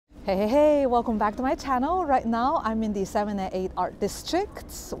Hey, welcome back to my channel. Right now I'm in the 708 Art District.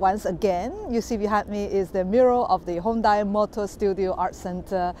 Once again, you see behind me is the mural of the Hyundai Motor Studio Art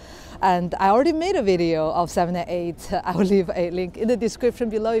Center, and I already made a video of 708. I will leave a link in the description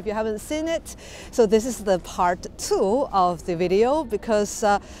below if you haven't seen it. So this is the part 2 of the video because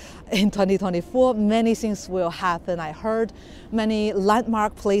in 2024, many things will happen. I heard many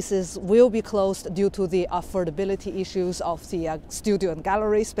landmark places will be closed due to the affordability issues of the studio and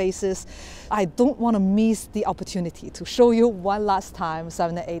gallery spaces. I don't want to miss the opportunity to show you one last time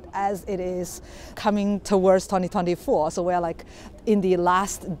 708 as it is coming towards 2024. So we're like in the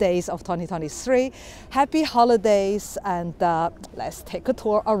last days of 2023. Happy holidays, and let's take a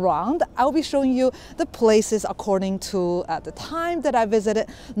tour around. I'll be showing you the places according to the time that I visited,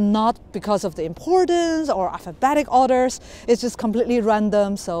 not because of the importance or alphabetic orders. It's just completely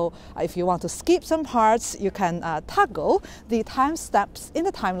random. So if you want to skip some parts, you can toggle the time steps in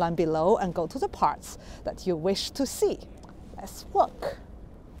the timeline below and go to the parts that you wish to see. Let's walk.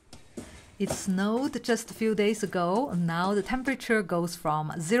 It snowed just a few days ago. Now the temperature goes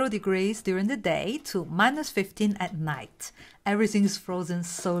from 0 degrees during the day to -15 at night. Everything is frozen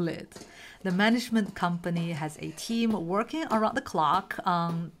solid. The management company has a team working around the clock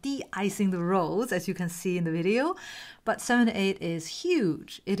on de-icing the roads, as you can see in the video. But 708 is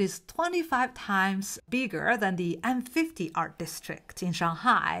huge. It is 25 times bigger than the M50 Art District in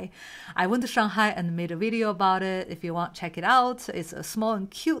Shanghai. I went to Shanghai and made a video about it. If you want, check it out. It's a small and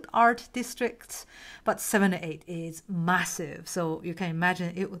cute art district, but 708 is massive. So you can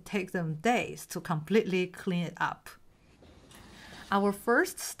imagine it would take them days to completely clean it up. Our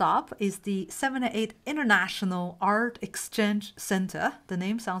first stop is the 708 International Art Exchange Center. The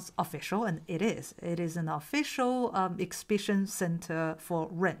name sounds official, and it is. It is an official exhibition center for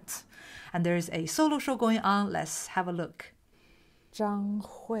rent. And there is a solo show going on. Let's have a look. Zhang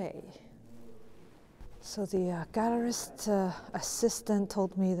Hui. So the gallerist assistant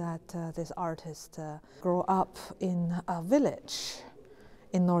told me that this artist grew up in a village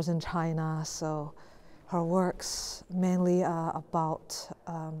in northern China. So her works mainly are about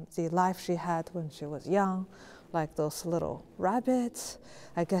the life she had when she was young, like those little rabbits.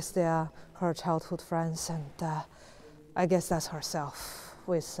 I guess they are her childhood friends, and I guess that's herself.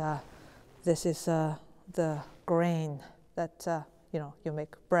 With this is the grain that you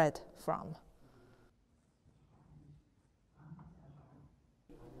make bread from.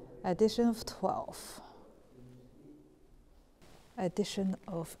 Edition of 12. Edition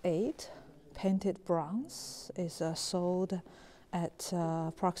of 8. Painted bronze is sold at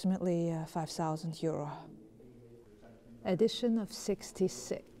approximately 5,000 euro. Edition of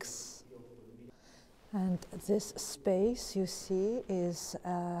 66. And this space you see is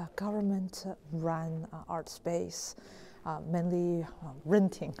a government-run art space, mainly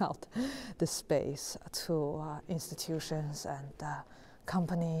renting out the space to institutions and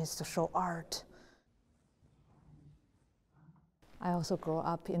companies to show art. I also grew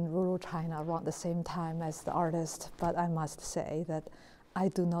up in rural China around the same time as the artist, but I must say that I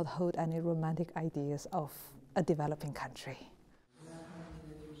do not hold any romantic ideas of a developing country.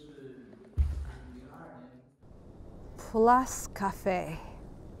 Plus Cafe.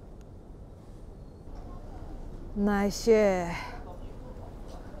 奶雪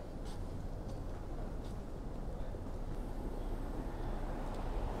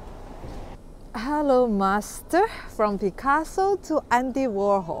Hello, Master, from Picasso to Andy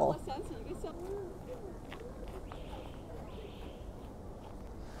Warhol.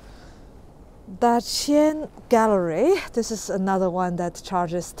 Dachien Gallery. This is another one that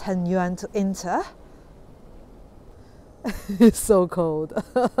charges 10 yuan to enter. It's so cold.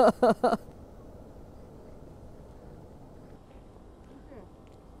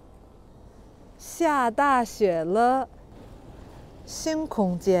 下大雪了，新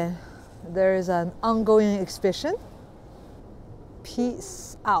空间。 There is an ongoing exhibition.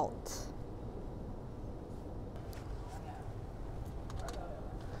 Peace out.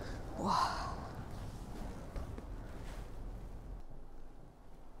 Wow.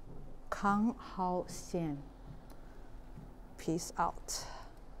 Kang Hao Xian. Peace out.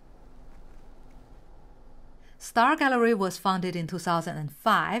 Star Gallery was founded in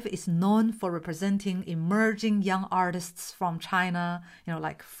 2005. It's known for representing emerging young artists from China,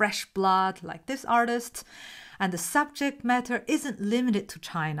 like fresh blood, like this artist. And the subject matter isn't limited to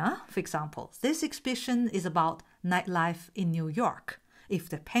China. For example, this exhibition is about nightlife in New York. If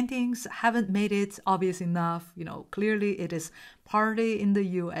the paintings haven't made it obvious enough, clearly it is party in the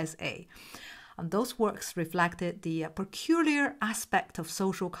USA. And those works reflected the peculiar aspect of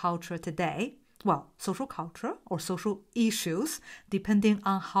social culture today. well, social culture or social issues, depending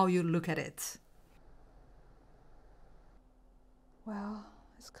on how you look at it. Well,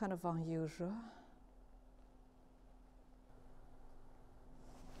 it's kind of unusual.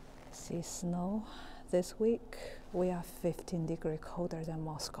 See snow. This week we are 15 degrees colder than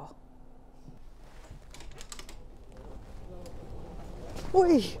Moscow.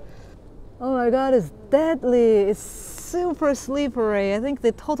 Oi! Oh my god, it's deadly. It's super slippery. I think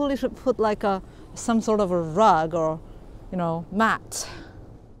they totally should put like some sort of a rug or, you know, mat.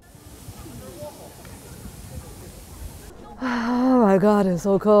 Oh my god, it's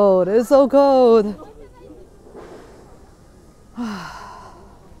so cold. It's so cold.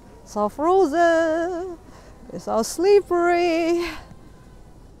 It's all frozen. It's all slippery.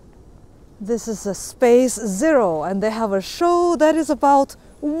 This is a Space Zero, and they have a show that is about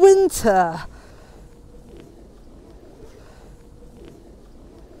winter.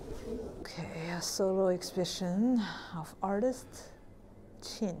 Okay, a solo exhibition of artist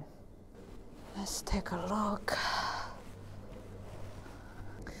Qin. Let's take a look.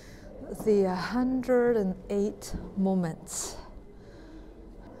 The 108 Moments.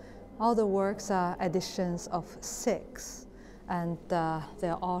 All the works are editions of 6, and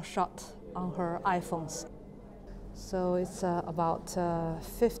they're all shot on her iPhones. So it's about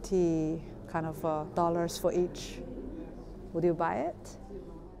 $50 dollars for each. Would you buy it?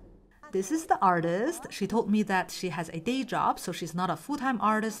 This is the artist. She told me that she has a day job, so she's not a full-time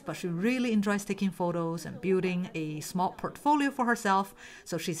artist, but she really enjoys taking photos and building a small portfolio for herself.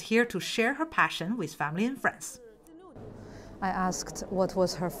 So she's here to share her passion with family and friends. I asked what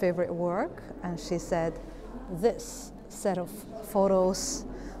was her favorite work, and she said this set of photos,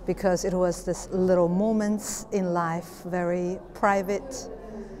 because it was this little moments in life, very private,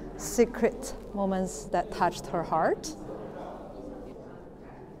 secret moments that touched her heart.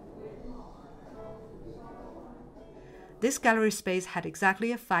 This gallery space had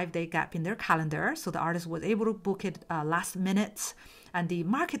exactly a 5-day gap in their calendar, so the artist was able to book it last minute. And the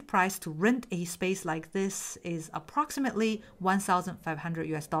market price to rent a space like this is approximately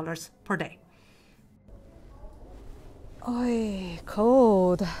 $1,500 per day. Oi,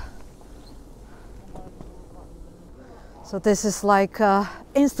 cold. So this is like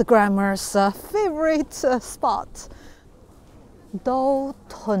Instagrammers' favorite spot.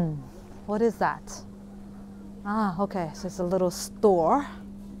 Dalton. What is that? Ah, okay, so it's a little store.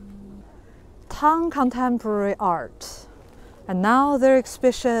 Tang Contemporary Art. And now their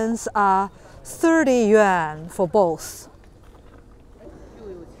exhibitions are 30 yuan for both.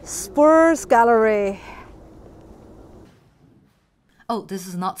 SPURS Gallery. Oh, this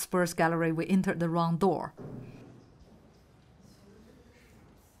is not SPURS Gallery. We entered the wrong door.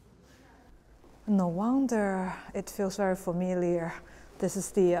 No wonder it feels very familiar. This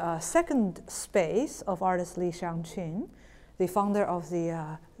is the second space of artist Li Xiangqun, the founder of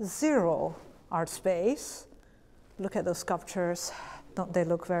the Zero art space. Look at those sculptures. Don't they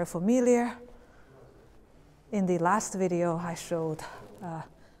look very familiar? In the last video, I showed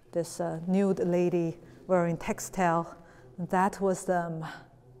this nude lady wearing textile. That was them.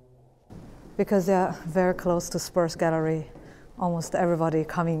 Because they're very close to SPURS Gallery, almost everybody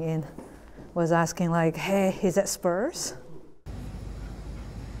coming in was asking like, hey, is that SPURS?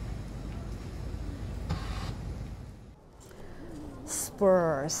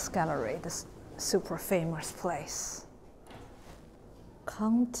 SPURS Gallery, this super famous place.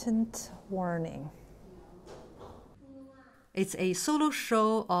 Content warning. It's a solo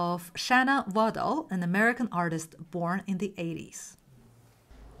show of Shanna Waddell, an American artist born in the 80s.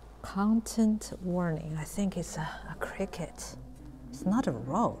 Content warning. I think it's a cricket. It's not a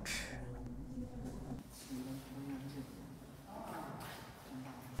roach.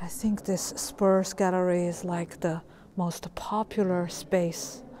 I think this SPURS Gallery is like the most popular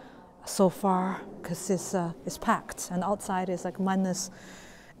space so far, because it's packed, and outside is like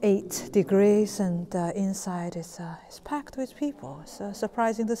 -8 degrees, and inside is packed with people. It's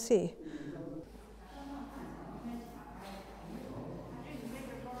surprising to see.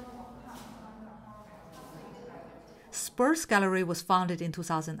 SPURS Gallery was founded in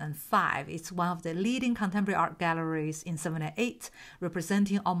 2005. It's one of the leading contemporary art galleries in 788,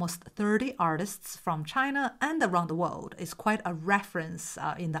 representing almost 30 artists from China and around the world. It's quite a reference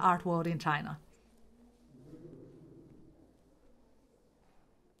in the art world in China.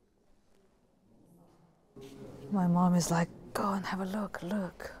 My mom is like, go and have a look,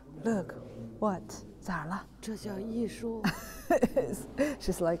 look, look. What? 咋了? 这叫艺术.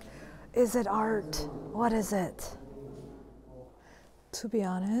 She's like, is it art? What is it? To be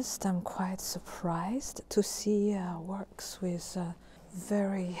honest, I'm quite surprised to see works with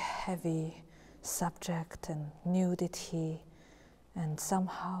very heavy subject and nudity and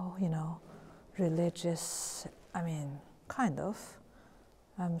somehow, you know, religious. I mean, kind of.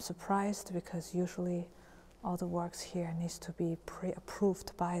 I'm surprised because usually all the works here needs to be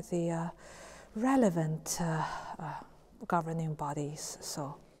pre-approved by the relevant governing bodies.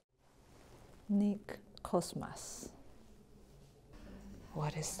 So, Nick Cosmas.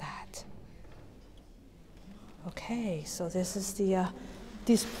 What is that? Okay, so this is the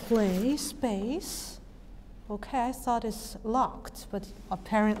display space. Okay, I thought it's locked, but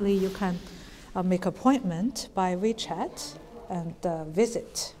apparently you can make appointment by WeChat and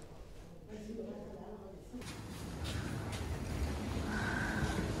visit.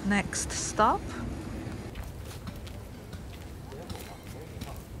 Next stop.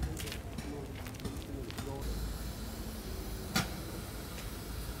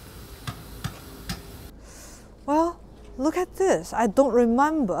 Well, look at this. I don't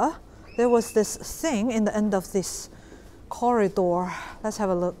remember there was this thing in the end of this corridor. Let's have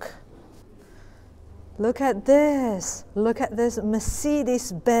a look. Look at this. Look at this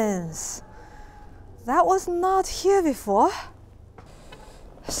Mercedes-Benz. That was not here before.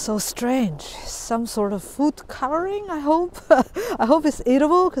 So strange. Some sort of food coloring, I hope. I hope it's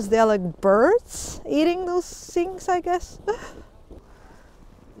eatable because they are like birds eating those things, I guess.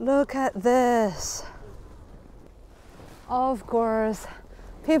 Look at this. Of course,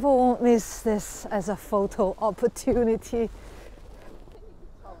 people won't miss this as a photo opportunity.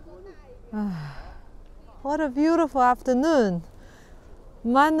 What a beautiful afternoon.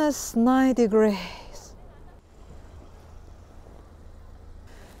 -9 degrees.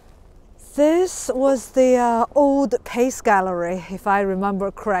 This was the old Pace Gallery, if I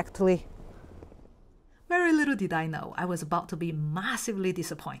remember correctly. Very little did I know I was about to be massively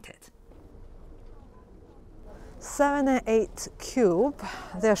disappointed. 7 and 8 Cube,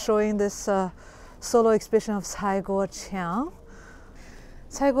 they're showing this solo exhibition of Cai Guoqiang.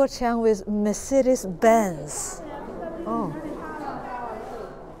 Cai Guoqiang with Mercedes-Benz. Oh.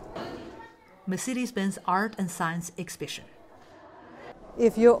 Mercedes-Benz Art and Science Exhibition.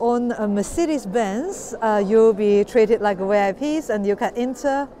 If you own a Mercedes-Benz, you'll be treated like VIPs and you can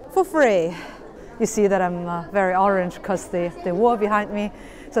enter for free. You see that I'm very orange because the wall behind me.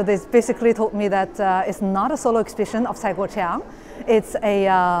 So they basically told me that it's not a solo exhibition of Cai Guoqiang. It's a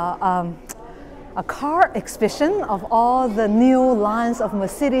car exhibition of all the new lines of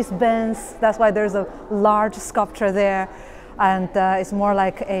Mercedes-Benz. That's why there's a large sculpture there. And it's more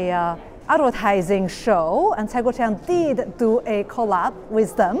like a advertising show. And Cai Guoqiang did do a collab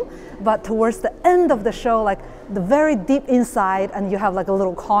with them. But towards the end of the show, like the very deep inside, and you have like a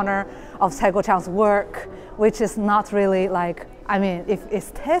little corner of Cai Guoqiang's work, which is not really like, I mean, if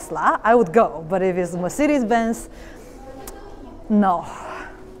it's Tesla, I would go. But if it's Mercedes-Benz, no.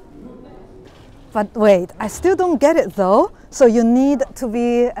 But wait, I still don't get it though. So you need to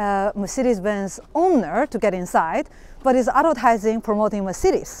be a Mercedes-Benz owner to get inside, but it's advertising, promoting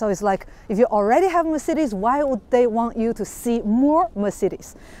Mercedes. So it's like, if you already have Mercedes, why would they want you to see more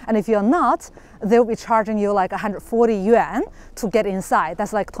Mercedes? And if you're not, they'll be charging you like 140 yuan to get inside.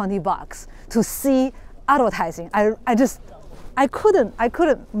 That's like 20 bucks to see advertising. I couldn't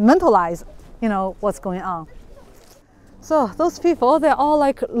mentalize, you know, what's going on. So those people, they're all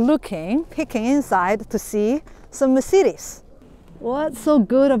like looking, peeking inside to see some Mercedes. What's so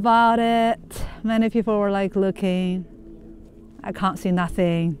good about it? Many people were like looking. I can't see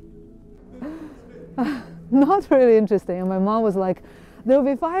nothing. Not really interesting. And my mom was like, there'll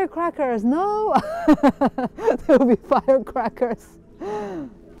be firecrackers. No, there'll be firecrackers.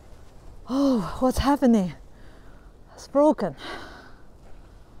 Oh, what's happening? It's broken.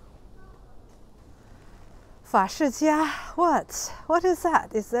 法式家, what? What is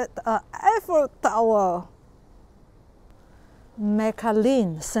that? Is that Eiffel Tower?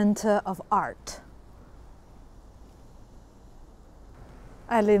 Macalline Center of Art.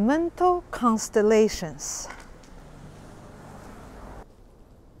 Elemental constellations.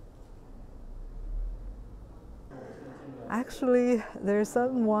 Actually, there's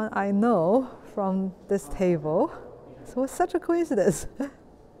someone I know from this table. So it's such a coincidence.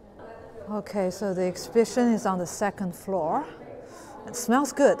 Okay, so the exhibition is on the 2nd floor. It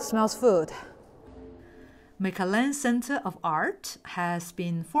smells good, smells food. Macalline Center of Art has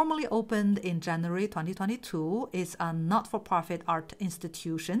been formally opened in January 2022. It's a not-for-profit art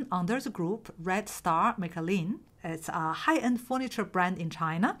institution under the group Red Star Macalline. It's a high-end furniture brand in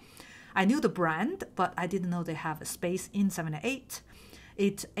China. I knew the brand, but I didn't know they have a space in 7-8.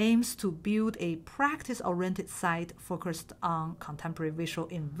 It aims to build a practice-oriented site focused on contemporary visual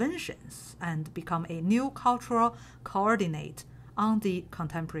inventions and become a new cultural coordinate on the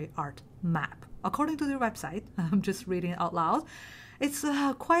contemporary art map. according to their website, I'm just reading it out loud, it's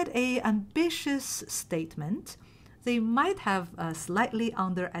quite an ambitious statement. They might have slightly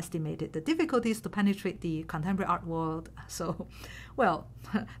underestimated the difficulties to penetrate the contemporary art world. So, well,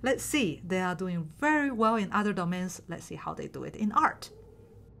 let's see. They are doing very well in other domains. Let's see how they do it in art.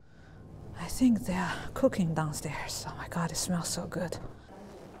 I think they are cooking downstairs. Oh my God, it smells so good.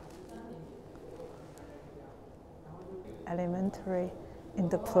 Elementary in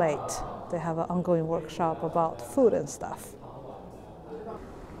the plate. They have an ongoing workshop about food and stuff.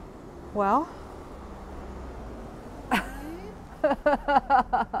 Well,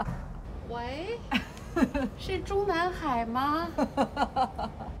 喂，是中南海吗？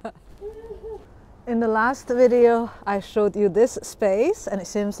 In the last video, I showed you this space, and it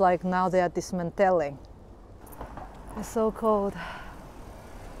seems like now they are dismantling. It's so cold.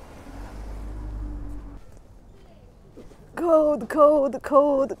 Cold, cold,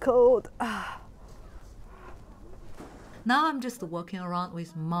 cold, cold. Now I'm just walking around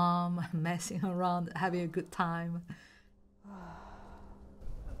with Mom, messing around, having a good time.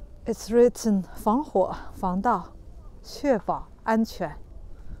 It's written 防火防盗确保安全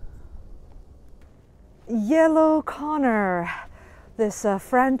YellowKorner, this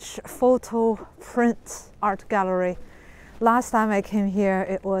French photo print art gallery. Last time I came here,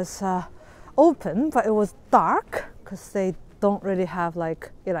 it was open, but it was dark because they don't really have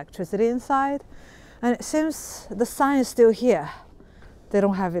like electricity inside. And it seems the sign is still here. They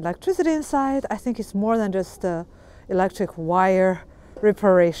don't have electricity inside. I think it's more than just electric wire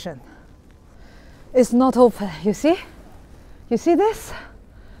reparation. It's not open, you see? You see this?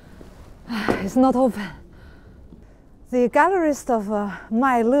 It's not open. The gallerist of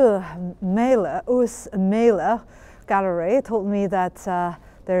Galerie Urs Meile Gallery told me that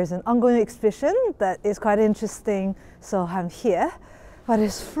there is an ongoing exhibition that is quite interesting, so I'm here. But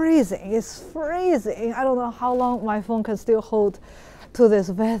it's freezing, it's freezing. I don't know how long my phone can still hold to this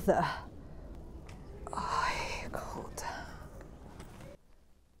weather. Oh, cold.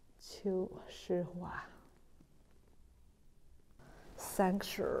 秋诗画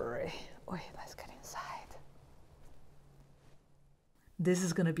Sanctuary. Wait, let's get inside. This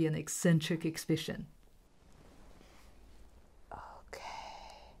is going to be an eccentric exhibition. Okay.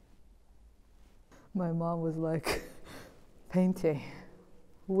 My mom was like, painting.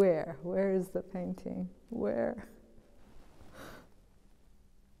 Where? Where is the painting? Where?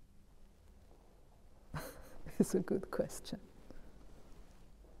 It's a good question.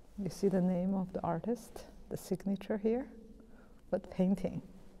 You see the name of the artist, the signature here? But painting.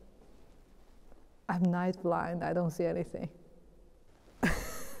 I'm night blind, I don't see anything.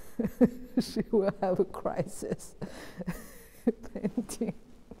 She will have a crisis. Painting.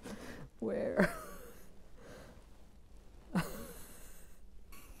 Where?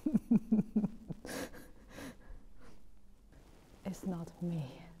 It's not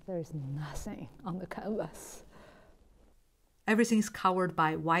me. There is nothing on the canvas. Everything is covered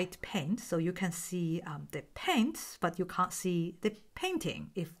by white paint, so you can see the paint, but you can't see the painting,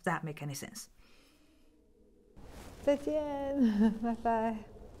 if that makes any sense. 再见. Bye bye.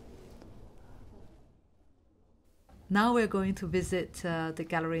 Now we're going to visit the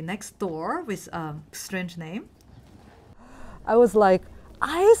gallery next door with a strange name. I was like,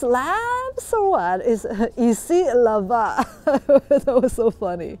 ICI LABAS or what? Is ICI LABAS. That was so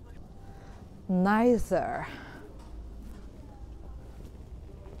funny. Neither.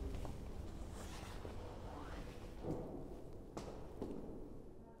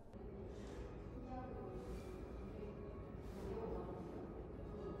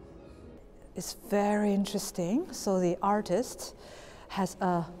 It's very interesting. So the artist has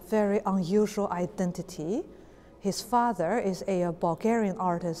a very unusual identity. His father is a Bulgarian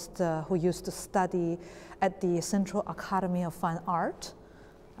artist who used to study at the Central Academy of Fine Art,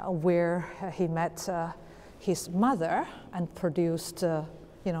 where he met his mother and produced,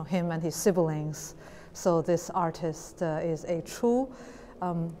 him and his siblings. So this artist is a true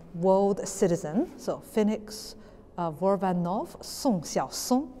world citizen. So Phoenix Vorvanov Song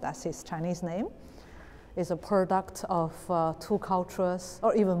Xiaosong, that's his Chinese name, is a product of two cultures,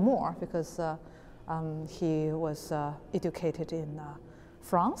 or even more, because he was educated in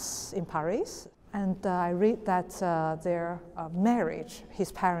France, in Paris. And I read that their marriage,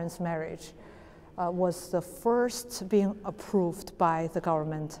 his parents' marriage, was the first being approved by the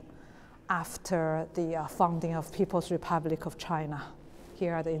government after the founding of People's Republic of China.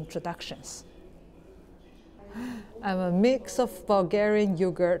 Here are the introductions. I'm a mix of Bulgarian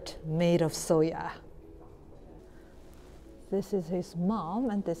yogurt made of soya. This is his mom,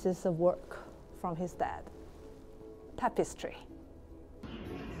 and this is a work from his dad. Tapestry.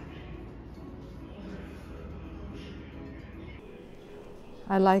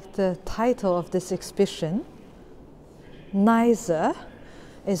 I like the title of this exhibition. Neither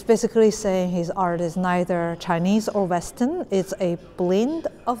is basically saying his art is neither Chinese or Western. It's a blend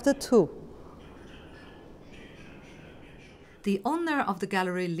of the two. The owner of the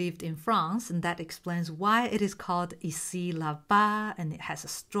gallery lived in France, and that explains why it is called ICI LABAS, and it has a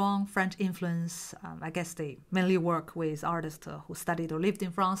strong French influence. I guess they mainly work with artists who studied or lived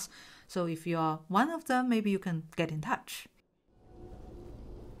in France. So if you are one of them, maybe you can get in touch.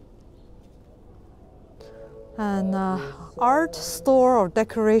 An art store or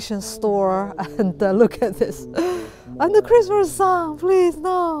decoration store, and look at this. And the Christmas song, please,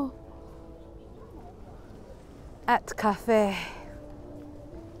 no. At cafe.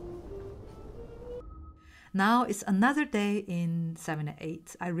 Now it's another day in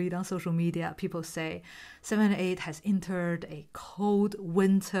 7/8. I read on social media, people say 7/8 has entered a cold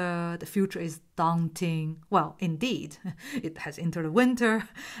winter, the future is daunting. Well, indeed, it has entered a winter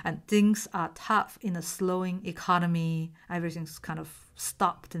and things are tough in a slowing economy. Everything's kind of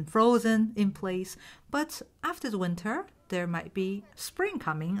stopped and frozen in place. But after the winter, there might be spring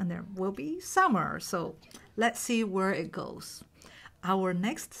coming and there will be summer. So let's see where it goes. Our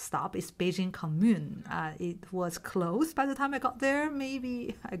next stop is Beijing Commune. It was closed by the time I got there.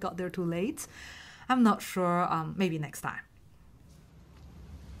 Maybe I got there too late. I'm not sure. Maybe next time.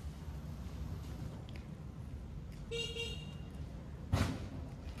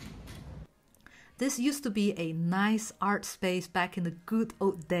 This used to be a nice art space back in the good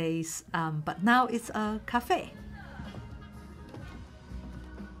old days, but now it's a cafe.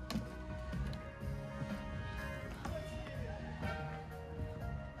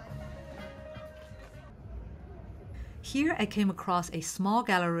 Here I came across a small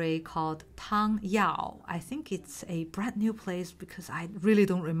gallery called Tang Yao. I think it's a brand new place because I really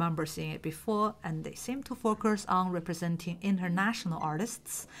don't remember seeing it before, and they seem to focus on representing international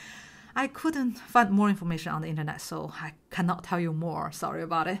artists. I couldn't find more information on the internet, so I cannot tell you more. Sorry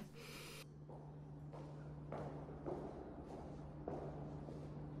about it.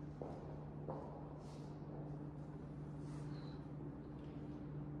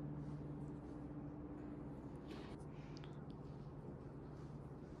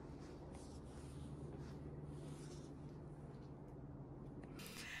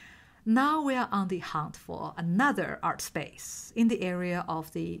 Now we are on the hunt for another art space in the area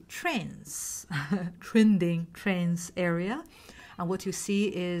of the trains, trending trains area. And what you see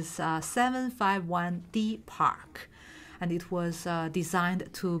is 751D Park. And it was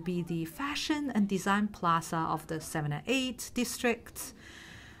designed to be the fashion and design plaza of the 7/8 district.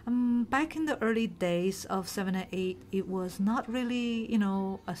 Back in the early days of 7/8, it was not really,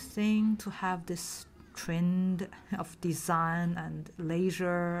 a thing to have this trend of design and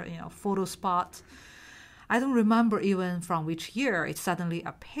leisure, photo spot. I don't remember even from which year it suddenly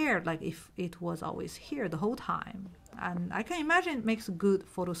appeared, like if it was always here the whole time. And I can imagine it makes a good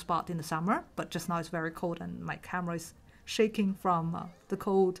photo spot in the summer, but just now it's very cold and my camera is shaking from the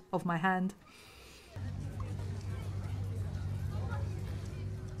cold of my hand.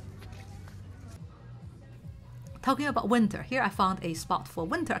 Talking about winter, here I found a spot for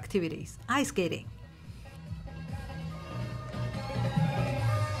winter activities, ice skating.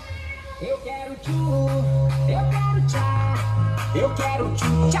 Eu quero tchu, eu quero tchá, eu quero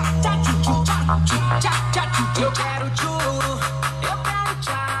tchu, tchá, tchá, tchu, tchu, tchá, tchu, tchá, tchá, tchu, tchu. Eu quero tchu, eu quero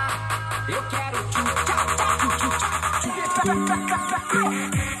tchá, eu quero tchu, tchá, tchá, tchu, tchu, tchá.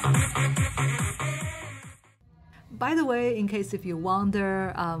 By the way, in case if you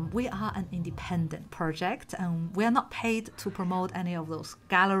wonder, we are an independent project and we are not paid to promote any of those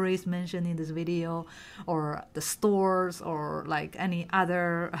galleries mentioned in this video or the stores or like any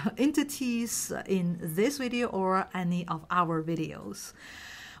other entities in this video or any of our videos.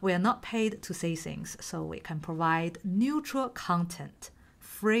 We are not paid to say things, so we can provide neutral content,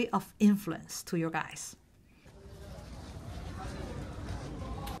 free of influence to you guys.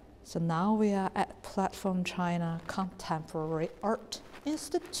 So now we are at Platform China Contemporary Art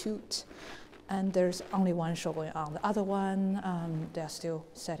Institute, and there's only one show going on. The other one, they're still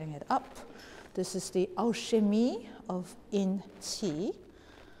setting it up. This is the Alchemy of Yin Qi.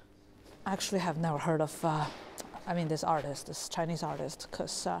 I actually have never heard of, this artist, this Chinese artist,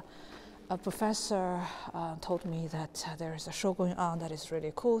 because a professor told me that there is a show going on that is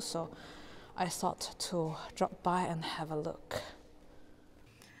really cool, so I thought to drop by and have a look.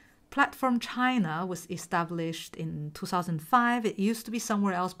 Platform China was established in 2005. It used to be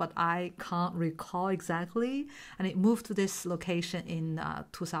somewhere else, but I can't recall exactly. And it moved to this location in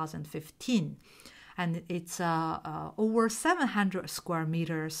 2015. And it's over 700 square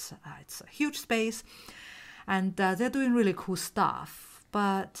meters. It's a huge space. And they're doing really cool stuff.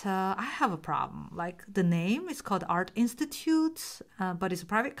 but I have a problem. Like, the name is called Art Institute, but it's a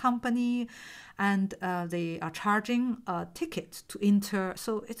private company, and they are charging a ticket to enter,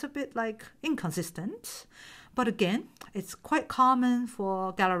 so it's a bit like inconsistent. But again, it's quite common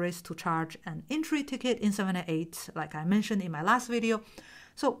for galleries to charge an entry ticket in 7&8, like I mentioned in my last video.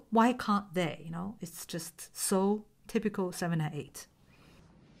 So why can't they? You know, it's just so typical 7&8.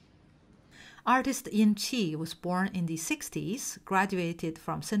 Artist Yin Qi was born in the 60s, graduated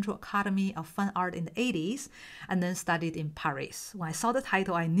from Central Academy of Fine Art in the 80s, and then studied in Paris. When I saw the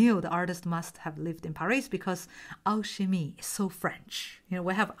title, I knew the artist must have lived in Paris because alchemy is so French. You know,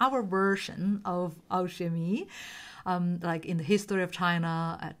 we have our version of alchemy, like in the history of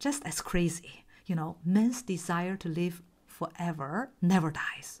China, just as crazy. You know, men's desire to live forever never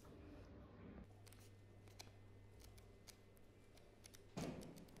dies.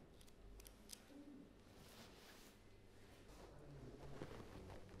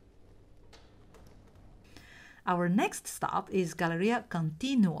 Our next stop is Galleria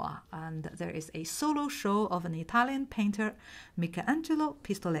Continua, and there is a solo show of an Italian painter, Michelangelo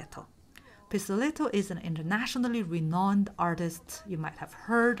Pistoletto. Pistoletto is an internationally renowned artist. You might have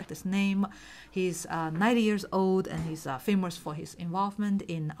heard this name. He's 90 years old, and he's famous for his involvement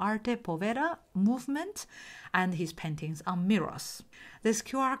in Arte Povera movement and his paintings on mirrors. This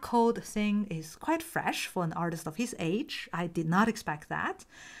QR code thing is quite fresh for an artist of his age. I did not expect that.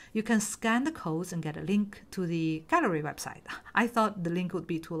 You can scan the codes and get a link to the gallery website. I thought the link would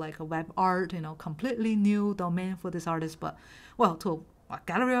be to like a web art, you know, completely new domain for this artist, but well, to a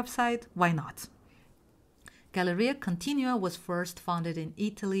gallery website, why not? Galleria Continua was first founded in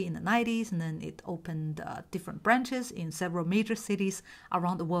Italy in the 90s, and then it opened different branches in several major cities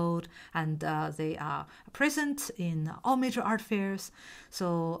around the world, and they are present in all major art fairs,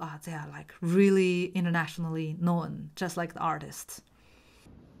 so they are like really internationally known, just like the artists.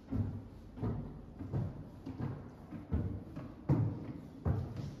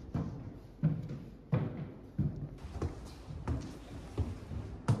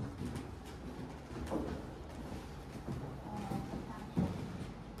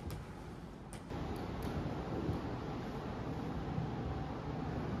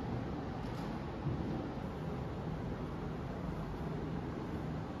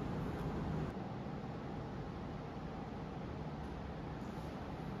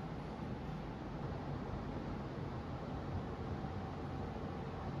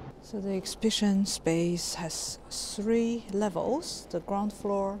 So the exhibition space has 3 levels. The ground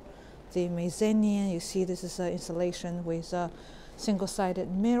floor, the mezzanine, you see this is an installation with a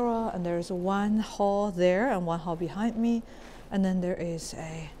single-sided mirror, and there is one hall there and one hall behind me. And then there is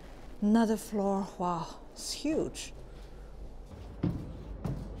another floor. Wow, it's huge.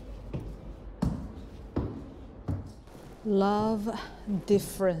 Love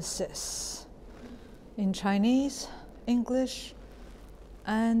differences in Chinese, English,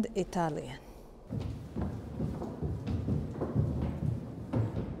 and Italian.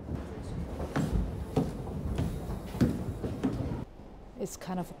 It's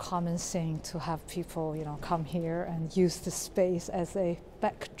kind of a common thing to have people, you know, come here and use the space as a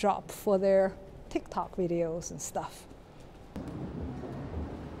backdrop for their TikTok videos and stuff.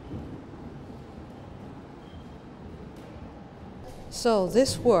 So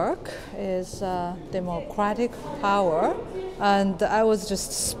this work is democratic power, and I was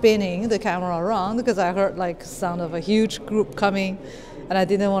just spinning the camera around because I heard like sound of a huge group coming, and I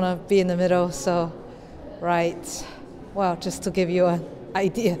didn't want to be in the middle. So, right, well, just to give you an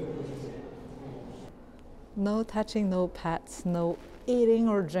idea. No touching, no pets, no eating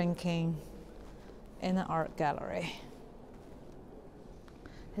or drinking in an art gallery.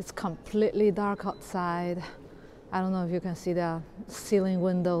 It's completely dark outside. I don't know if you can see the ceiling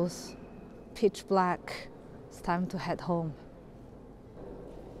windows, pitch black. It's time to head home.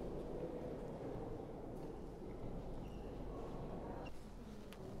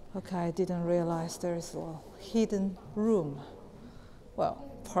 Okay, I didn't realize there is a hidden room. Well,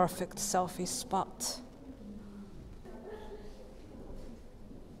 perfect selfie spot.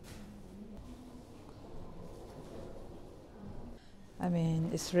 I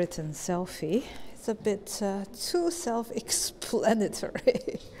mean, it's written selfie. It's a bit too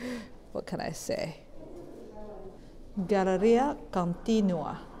self-explanatory. What can I say? Galleria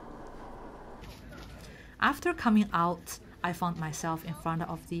Continua. After coming out, I found myself in front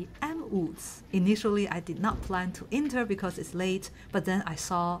of the M Woods. Initially, I did not plan to enter because it's late, but then I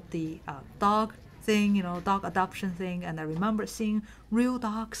saw the dog thing, you know, dog adoption thing, and I remember seeing real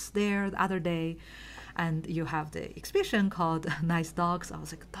dogs there the other day. And you have the exhibition called Nice Dogs. I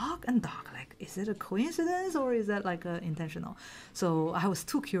was like, dog and dog, like, is it a coincidence or is that like intentional? So I was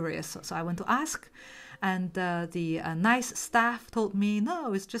too curious, so I went to ask. And the nice staff told me,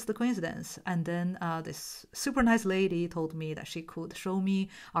 no, it's just a coincidence. And then this super nice lady told me that she could show me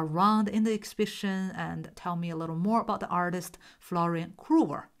around in the exhibition and tell me a little more about the artist Florian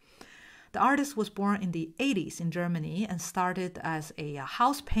Kruger. The artist was born in the 80s in Germany and started as a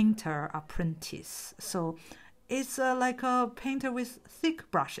house painter apprentice. So it's like a painter with thick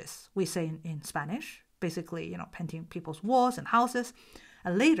brushes, we say in Spanish, basically, painting people's walls and houses.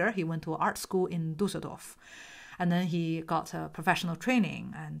 And later he went to art school in Düsseldorf. And then he got a professional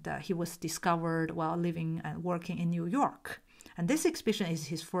training, and he was discovered while living and working in New York. And this exhibition is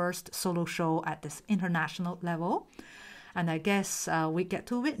his first solo show at this international level. And I guess we get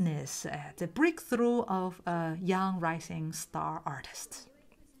to witness the breakthrough of a young rising star artist.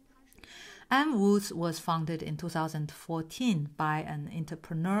 M50 was founded in 2014 by an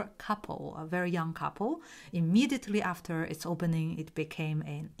entrepreneur couple, a very young couple. Immediately after its opening, it became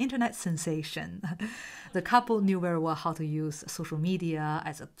an internet sensation. The couple knew very well how to use social media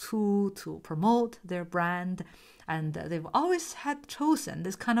as a tool to promote their brand, and they've always had chosen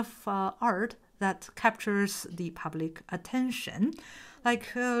this kind of art that captures the public attention,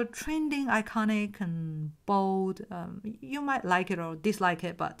 like trending, iconic, and bold. You might like it or dislike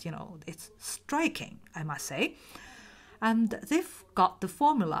it, but it's striking, I must say. And they've got the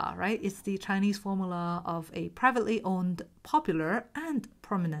formula, right? It's the Chinese formula of a privately owned, popular, and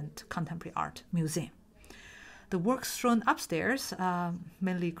prominent contemporary art museum. The works shown upstairs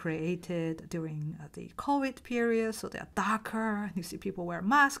mainly created during the COVID period, so they are darker. You see people wear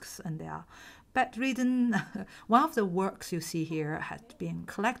masks and they are bedridden. One of the works you see here had been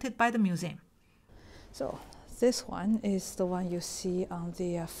collected by the museum. So this one is the one you see on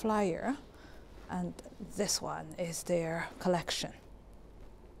the flyer, and this one is their collection.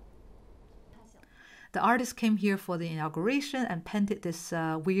 The artist came here for the inauguration and painted this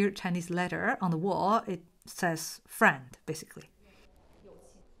weird Chinese letter on the wall. It says friend, basically.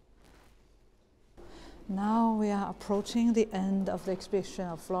 Now we are approaching the end of the exhibition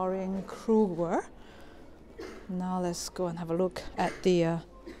of Florian Kruger. Now let's go and have a look at the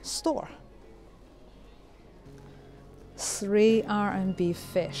store. 3 RMB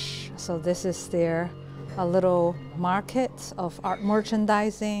fish. So this is their a little market of art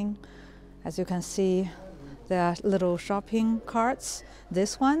merchandising. As you can see, there are little shopping carts.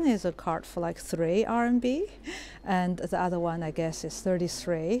 This one is a cart for like 3 RMB, and the other one I guess is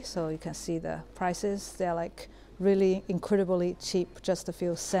 33. So you can see the prices. They're like really incredibly cheap, just a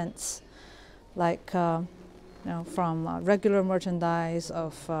few cents. Like from regular merchandise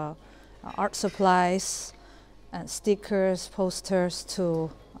of art supplies and stickers, posters, to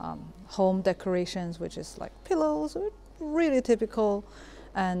home decorations, which is like pillows, really typical,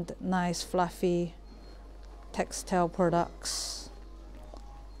 and nice fluffy textile products.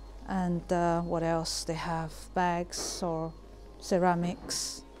 And what else they have? Bags or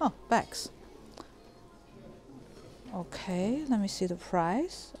ceramics. Oh, bags. Okay, let me see the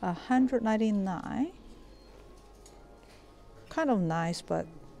price. 199. Kind of nice, but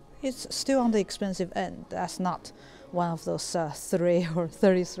it's still on the expensive end. That's not one of those 3 or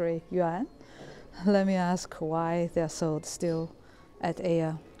 33 yuan. Let me ask why they're sold still at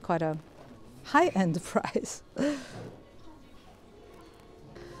a quite a high-end price.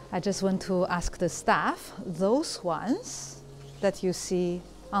 I just want to ask the staff, those ones that you see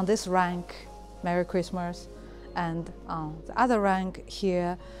on this rank, Merry Christmas, and on the other rank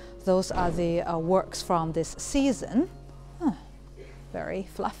here, those are the works from this season. Very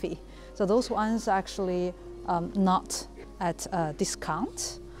fluffy. So those ones are actually not at a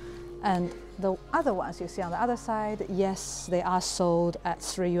discount. And the other ones you see on the other side, yes, they are sold at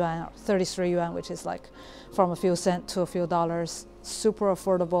 3 yuan or 33 yuan, which is like from a few cents to a few dollars, super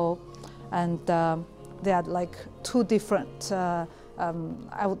affordable. And they are like 2 different, I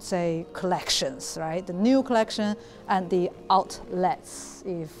would say, collections, right? The new collection and the outlets,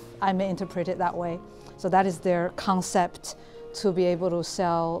 if I may interpret it that way. So that is their concept, to be able to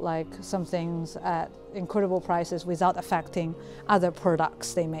sell like some things at incredible prices without affecting other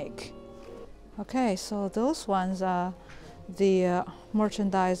products they make. Okay, so those ones are the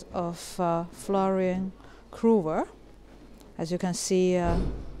merchandise of Florian Kruger. As you can see,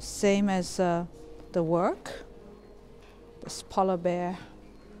 same as the work. This polar bear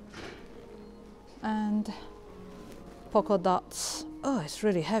and polka dots. Oh, it's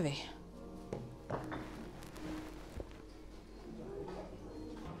really heavy.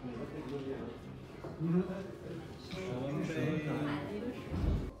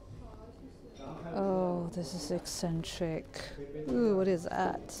 Oh, this is eccentric. Ooh, what is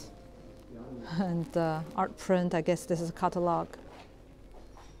that? And art print, I guess this is a catalog.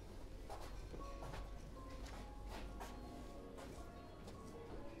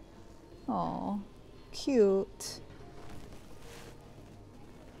 Oh, cute.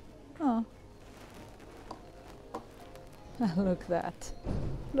 Oh. Look that.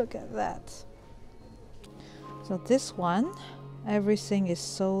 Look at that. So this one, everything is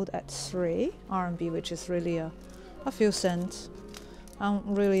sold at 3 RMB, which is really a few cents. I don't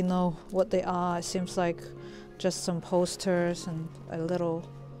really know what they are. It seems like just some posters and a little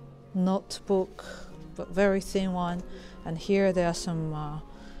notebook, but very thin one. And here there are some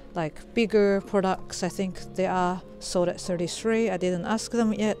like bigger products. I think they are sold at 33. I didn't ask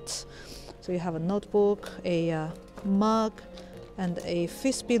them yet. So you have a notebook, a mug, and a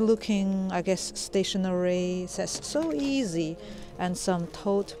frisbee looking, I guess, stationery. It says so easy. And some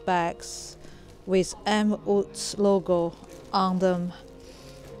tote bags with M50 logo on them.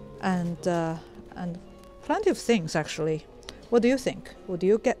 And plenty of things actually. What do you think? Would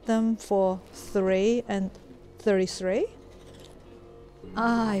you get them for 3 and 33?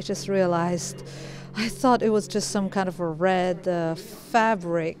 I just realized I thought it was just some kind of a red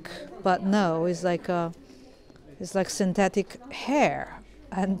fabric, but no, it's like synthetic hair,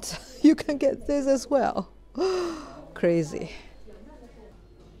 and you can get this as well. Crazy.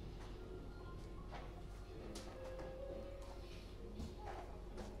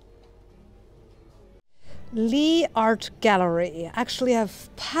 Lee Art Gallery. Actually, I've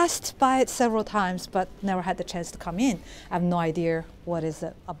passed by it several times, but never had the chance to come in. I have no idea what is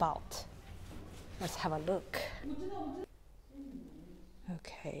it about. Let's have a look.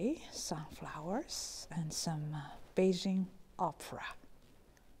 Okay, sunflowers and some Beijing opera.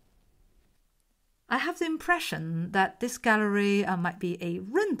 I have the impression that this gallery might be a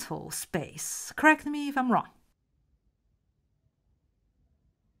rental space. Correct me if I'm wrong.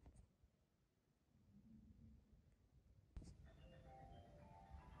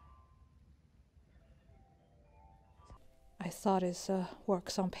 I thought it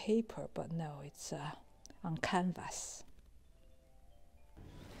works on paper, but no, it's on canvas.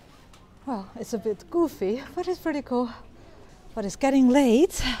 Well, it's a bit goofy, but it's pretty cool. But it's getting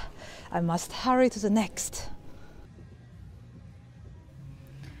late. I must hurry to the next.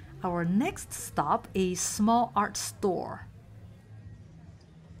 Our next stop is a small art store.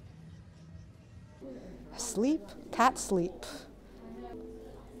 Sleep, cat sleep.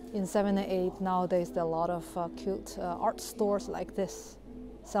 In 7&8 nowadays, there are a lot of cute art stores like this,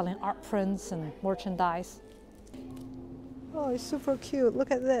 selling art prints and merchandise. Oh, it's super cute.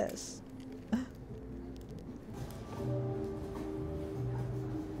 Look at this.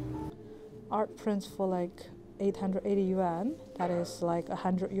 Art prints for like 880 yuan. That is like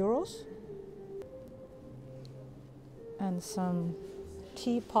 100 euros. And some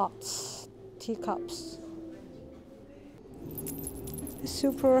teapots, teacups.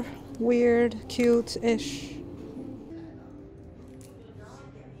 Super weird, cute-ish.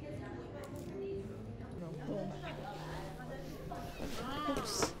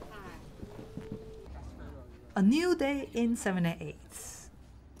 Oops. A new day in 7&8.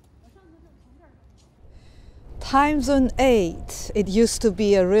 Time Zone 8. It used to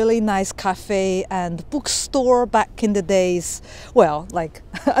be a really nice cafe and bookstore back in the days, well, like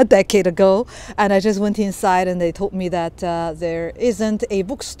a decade ago. And I just went inside and they told me that there isn't a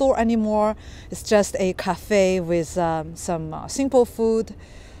bookstore anymore. It's just a cafe with some simple food.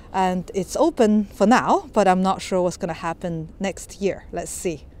 And it's open for now, but I'm not sure what's going to happen next year. Let's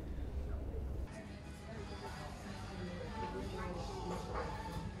see.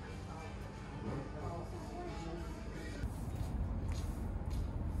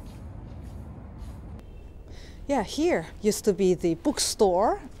 Yeah, here used to be the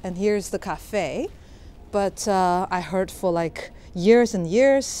bookstore and here's the cafe. But I heard for like years and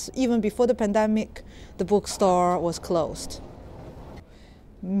years, even before the pandemic, the bookstore was closed.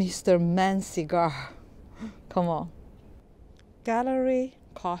 Mr. Man Cigar. Come on. Gallery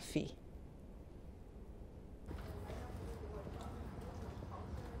coffee.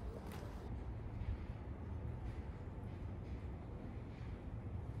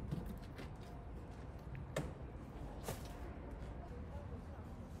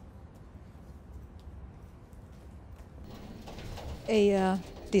 A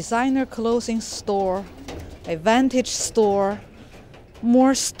designer clothing store, a vintage store,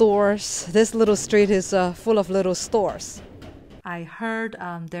 more stores. This little street is full of little stores. I heard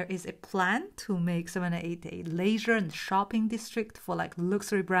there is a plan to make 7&8 a leisure and shopping district for like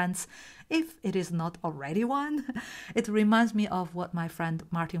luxury brands, if it is not already one. It reminds me of what my friend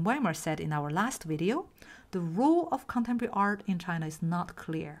Martin Wehmer said in our last video. The role of contemporary art in China is not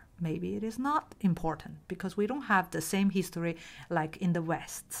clear. Maybe it is not important because we don't have the same history like in the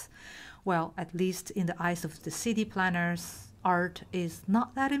West. Well, at least in the eyes of the city planners, art is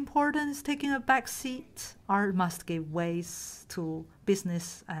not that important. It's taking a back seat. Art must give ways to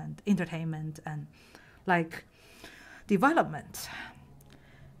business and entertainment and like development.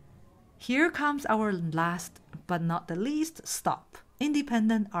 Here comes our last but not the least stop,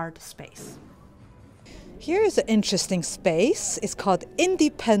 independent art space. Here is an interesting space. It's called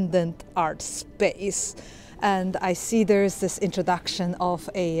Independent Art Space. And I see there's this introduction of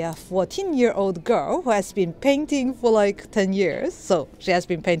a 14-year-old girl who has been painting for like 10 years. So she has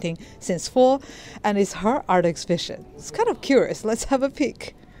been painting since 4, and it's her art exhibition. It's kind of curious. Let's have a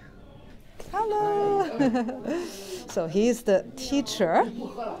peek. Hello. So he's the teacher.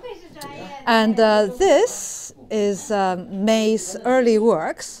 And this is Mei's early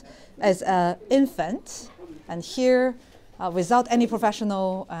works as an infant. And here, without any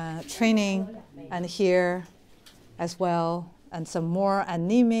professional training, and here as well, and some more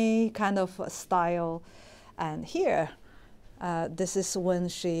anime kind of style. And here, this is when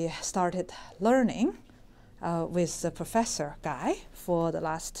she started learning with the professor guy for the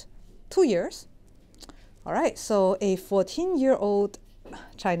last 2 years. All right, so a 14-year-old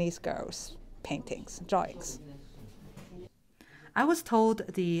Chinese girl's paintings, drawings. I was told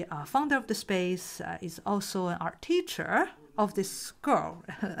the founder of the space is also an art teacher of this girl,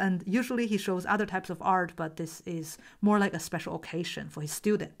 and usually he shows other types of art, but this is more like a special occasion for his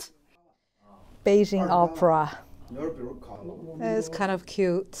student. Beijing opera. It's kind of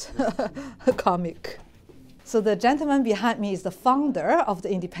cute, comic. So the gentleman behind me is the founder of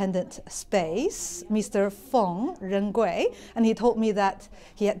the independent space, Mr. Feng Rengui, and he told me that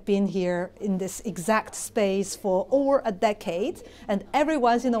he had been here in this exact space for over a decade, and every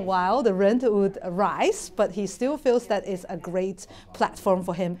once in a while the rent would rise, but he still feels that it's a great platform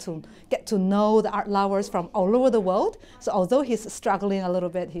for him to get to know the art lovers from all over the world. So although he's struggling a little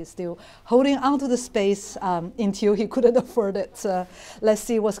bit, he's still holding on to the space until he couldn't afford it. Let's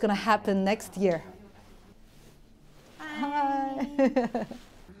see what's going to happen next year. Hi.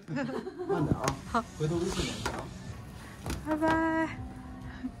 Bye-bye.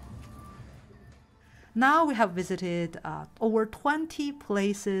 Now we have visited over 20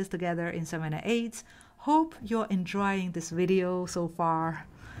 places together in 7&8. Hope you're enjoying this video so far.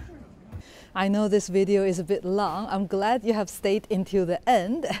 I know this video is a bit long. I'm glad you have stayed until the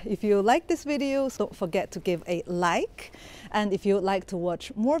end. If you like this video, don't forget to give a like. And if you would like to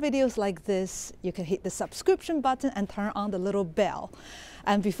watch more videos like this, you can hit the subscription button and turn on the little bell.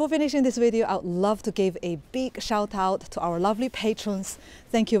 And before finishing this video, I would love to give a big shout out to our lovely patrons.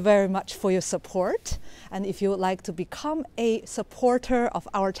 Thank you very much for your support. And if you would like to become a supporter of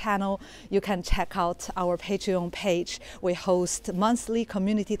our channel, you can check out our Patreon page. We host monthly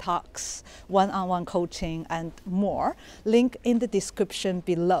community talks, one-on-one coaching, and more. Link in the description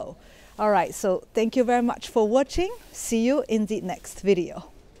below. All right, so thank you very much for watching. See you in the next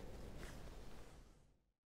video.